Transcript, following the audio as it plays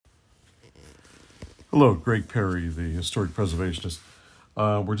Hello, Greg Perry, the historic preservationist.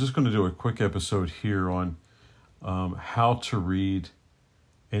 We're just going to do a quick episode here on how to read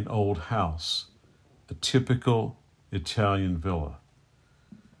an old house, a typical Italian villa.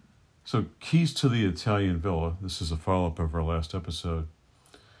 So, keys to the Italian villa, this is a follow-up of our last episode,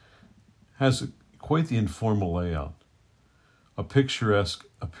 has quite the informal layout, a picturesque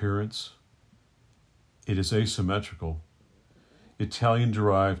appearance. It is asymmetrical,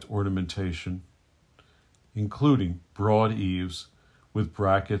 Italian-derived ornamentation, including broad eaves with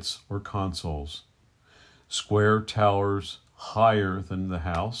brackets or consoles, square towers higher than the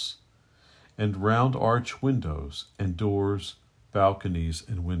house, and round arch windows and doors, balconies,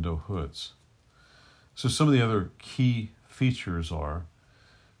 and window hoods. So some of the other key features are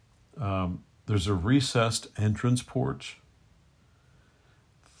there's a recessed entrance porch,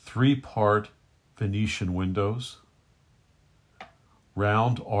 3-part Venetian windows,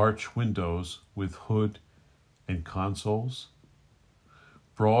 round arch windows with hood and consoles,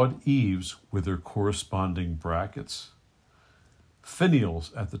 broad eaves with their corresponding brackets, finials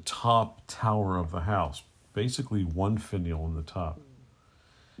at the top tower of the house, basically one finial in the top.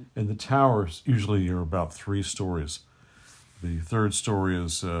 And the towers usually are about 3 stories. The third story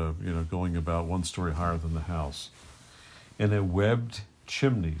is going about 1 story higher than the house. And then webbed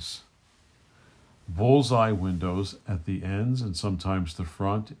chimneys, bullseye windows at the ends and sometimes the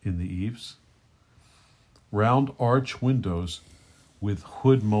front in the eaves, round arch windows with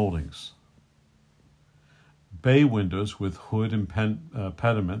hood moldings, bay windows with hood and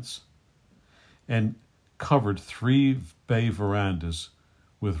pediments, and covered 3 bay verandas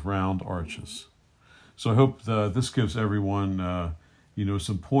with round arches. So I hope this gives everyone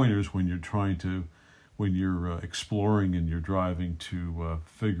some pointers when you're exploring and you're driving to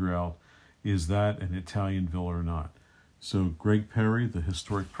figure out, is that an Italian villa or not? So Greg Perry, the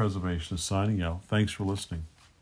historic preservationist, signing out. Thanks for listening.